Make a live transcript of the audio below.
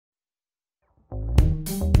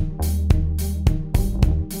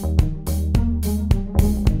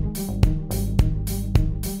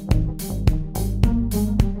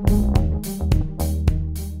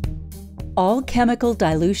All chemical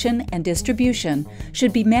dilution and distribution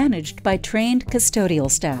should be managed by trained custodial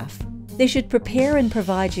staff. They should prepare and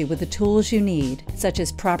provide you with the tools you need, such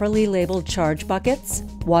as properly labeled charge buckets,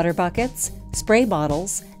 water buckets, spray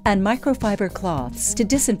bottles, and microfiber cloths to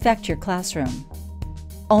disinfect your classroom.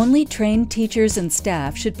 Only trained teachers and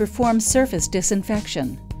staff should perform surface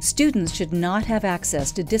disinfection. Students should not have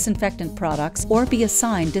access to disinfectant products or be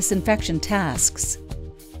assigned disinfection tasks.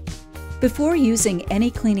 Before using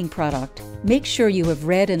any cleaning product, make sure you have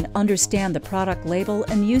read and understand the product label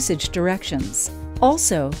and usage directions.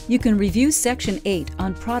 Also, you can review Section 8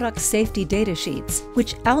 on product safety data sheets,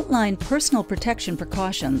 which outline personal protection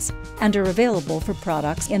precautions and are available for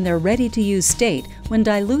products in their ready-to-use state when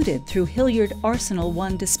diluted through Hilliard Arsenal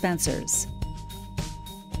 1 dispensers.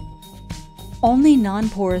 Only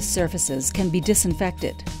non-porous surfaces can be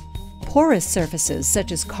disinfected. Porous surfaces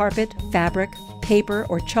such as carpet, fabric, paper,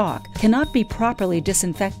 or chalk cannot be properly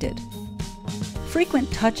disinfected.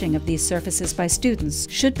 Frequent touching of these surfaces by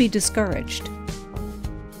students should be discouraged.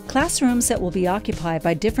 Classrooms that will be occupied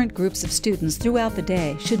by different groups of students throughout the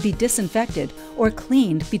day should be disinfected or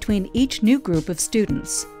cleaned between each new group of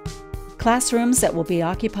students. Classrooms that will be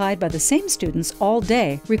occupied by the same students all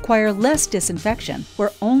day require less disinfection,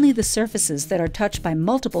 where only the surfaces that are touched by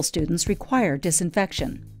multiple students require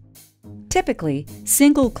disinfection. Typically,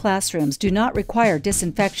 single classrooms do not require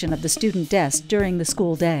disinfection of the student desk during the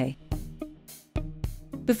school day.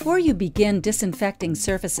 Before you begin disinfecting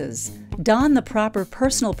surfaces, don the proper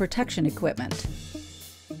personal protection equipment.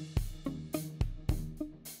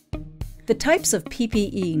 The types of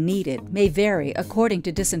PPE needed may vary according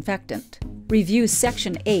to disinfectant. Review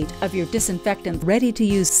Section 8 of your disinfectant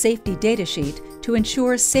ready-to-use safety data sheet to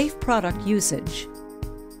ensure safe product usage.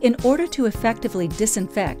 In order to effectively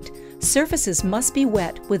disinfect, surfaces must be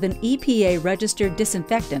wet with an EPA-registered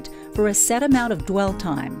disinfectant for a set amount of dwell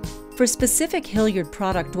time. For specific Hilliard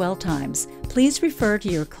product dwell times, please refer to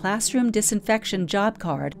your classroom disinfection job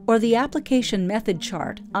card or the application method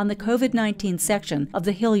chart on the COVID-19 section of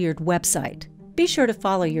the Hilliard website. Be sure to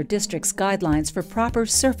follow your district's guidelines for proper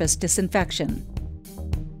surface disinfection.